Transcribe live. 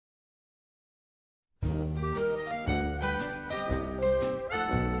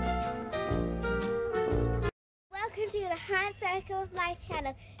Hi, circle of my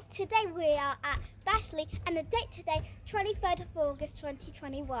channel. Today we are at Bashley and the date today, 23rd of August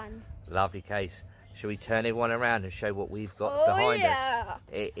 2021. Lovely case. Shall we turn everyone around and show what we've got behind us?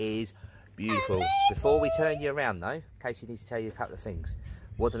 It is beautiful. Amazing. Before we turn you around though, Casey needs to tell you a couple of things.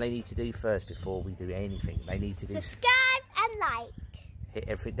 What do they need to do first before we do anything? They need to do subscribe and like. Hit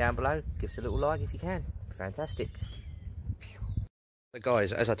everything down below. Give us a little like if you can. Fantastic. So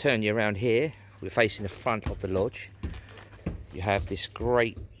guys, as I turn you around here, we're facing the front of the lodge. You have this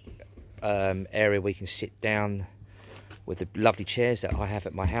great area where you can sit down with the lovely chairs that I have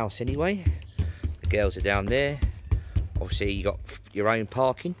at my house anyway. The girls are down there. Obviously you got your own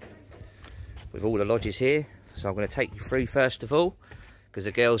parking with all the lodges here. So I'm going to take you through first of all, because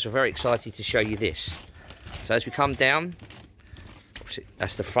the girls are very excited to show you this. So as we come down, obviously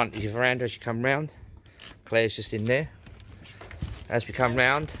that's the front of your veranda as you come round. Claire's just in there. As we come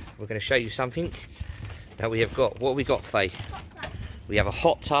round, we're going to show you something that we have got. What have we got, Faye? We have a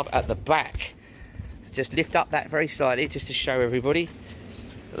hot tub at the back. So just lift up that very slightly just to show everybody.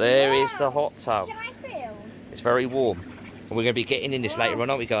 There is the hot tub. Can I feel? It's very warm. And we're going to be getting in this later on,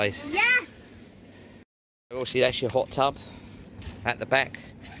 aren't we, guys? Yes! Obviously, that's your hot tub at the back.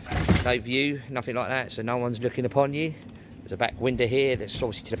 No view, nothing like that, so no one's looking upon you. There's a back window here that's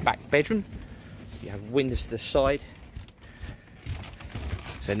obviously to the back bedroom. You have windows to the side.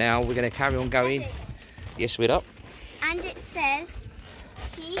 So now we're going to carry on going. Yes, we're up. And it says,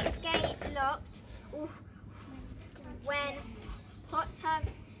 keep gate locked when hot tub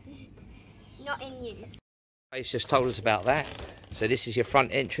not in use. It's just told us about that. So this is your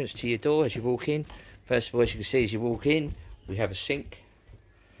front entrance to your door as you walk in. First of all, as you can see, as you walk in, we have a sink.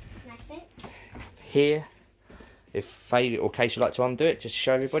 Nice sink. Here, if Faye or Case would like to undo it, just to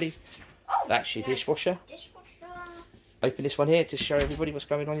show everybody. Oh, that's your dishwasher. Dishwasher. Open this one here to show everybody what's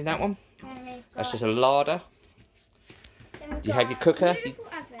going on in that one. That's just a larder. You have your cooker,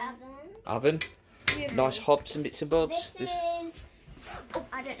 oven. Nice hobs and bits and bobs. This is... Oh,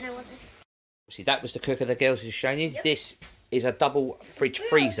 I don't know what this is. See, that was the cooker the girls have shown you. Yep. This is a double fridge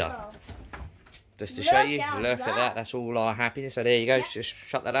freezer. Just to show you. Look at that. That's all our happiness. So there you go. Yep. Just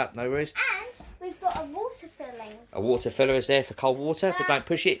shut that up. No worries. And we've got a water filling. A water filler is there for cold water, but don't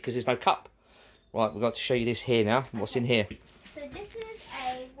push it because there's no cup. Right, we've got to show you this here now. What's in here? So this is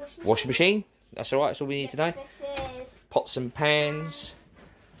a washing machine. That's all right. That's all we need to know. This is pots and pans.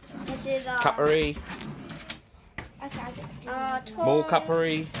 This is our cutlery. Okay, I get to do more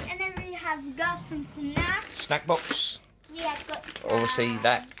cutlery. And then we have got some snacks. Snack box. Yeah, I've got some. Obviously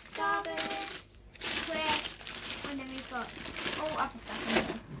that. Starburst, quick, and then we've got all other stuff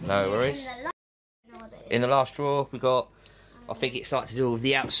in there. No worries. In the last drawer we got. I think it's like to do with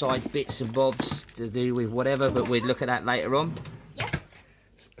the outside bits and bobs to do with whatever, but we'll look at that later on. Yep.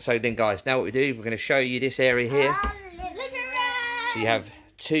 So then guys, now what we do, we're going to show you this area here. So you have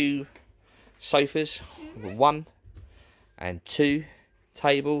two sofas, one and two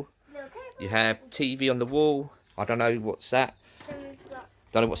table. You have TV on the wall. I don't know what's that.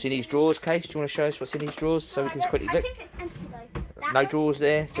 Don't know what's in these drawers. Case, do you want to show us what's in these drawers so we can quickly look? I think it's empty though. No drawers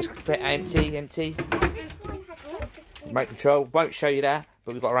there, just empty. Remote control, won't show you that,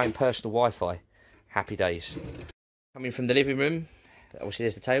 but we've got our own personal Wi-Fi. Happy days. Coming from the living room, obviously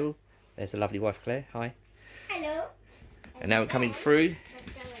there's the table. There's the lovely wife Claire, hi. Hello. And now we're coming through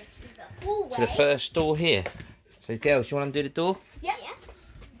to the first door here. So girls, do you want to undo the door? Yeah.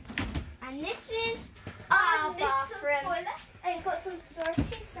 Yes. And this is our bathroom. And we've got some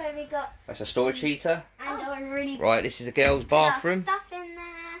storage, so we got... That's a storage heater. And a really... Right, this is a girl's bathroom. Stuff in there.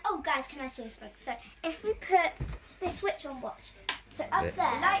 Oh guys, can I see this one? So if we put this switch on, watch. So up there,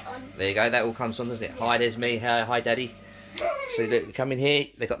 light on. There you go, that all comes on, doesn't it? Hi, there's me. Hi, Daddy. So look, we come in here,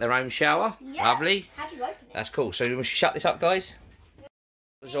 they've got their own shower. Yeah. Lovely. How do you open it? That's cool. So we should shut this up, guys.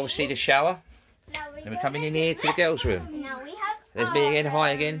 There's obviously the shower. Then we're coming in here to the girls' room. Now we have... There's me again, hi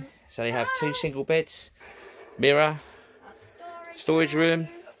again. So they have two single beds, mirror, storage room,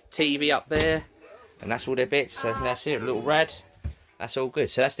 TV up there, and that's all their bits. So that's it, a little rad. That's all good.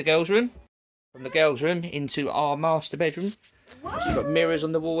 So that's the girls' room. From the girls' room into our master bedroom. So we've got mirrors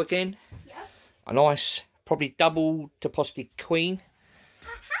on the wall again. A nice, probably double to possibly queen.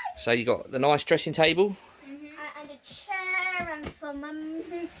 So you got the nice dressing table. And a chair and for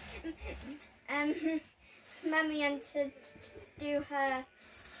Mummy and to do her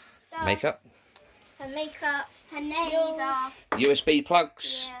stuff. Makeup. Her makeup, her nails off. USB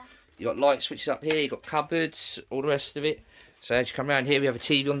plugs. Yeah. You got light switches up here, you got cupboards, all the rest of it. So as you come around here, we have a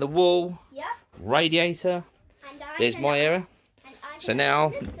TV on the wall. Yep. Radiator. There's my area. So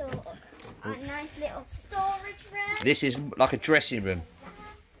now, a nice little storage room. This is like a dressing room.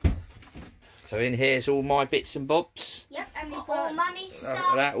 So in here is all my bits and bobs. Yep. and we've got all mummy's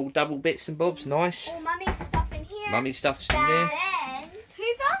stuff. That all double bits and bobs, nice. All mummy's stuff in here. Mummy's stuff's in there. Then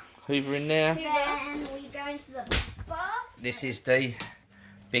Hoover in there. Then we go into the bath. This is the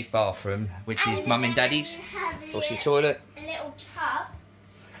big bathroom, which is mum and daddy's. Washing toilet. A little tub.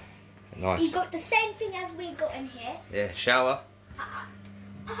 Nice. You got the same thing as we got in here. Yeah, shower.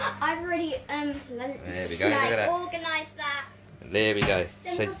 I've already there we go. Look at that. organised that. There we go.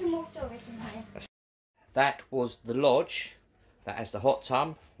 Then So we've got some more storage in here. that was the lodge. That has the hot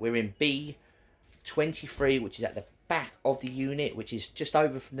tub. We're in B23, which is at the back of the unit, which is just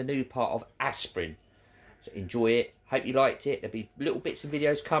over from the new part of Aspirin. So enjoy it. Hope you liked it. There'll be little bits of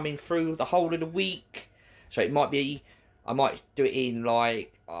videos coming through the whole of the week. So it might be, I might do it in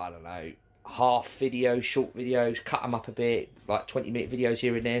like, I don't know, half videos, short videos, cut them up a bit, like 20-minute videos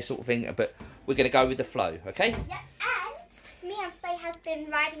here and there sort of thing. But we're going to go with the flow, okay? Yeah, and me and Faye has been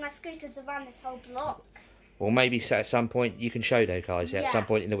riding our scooters around this whole block. Well, maybe at some point you can show those guys at some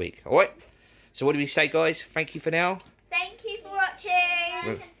point in the week. All right? So what do we say, guys? Thank you for now. Thank you for watching. Like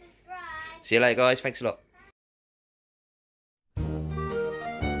and subscribe. See you later, guys. Thanks a lot.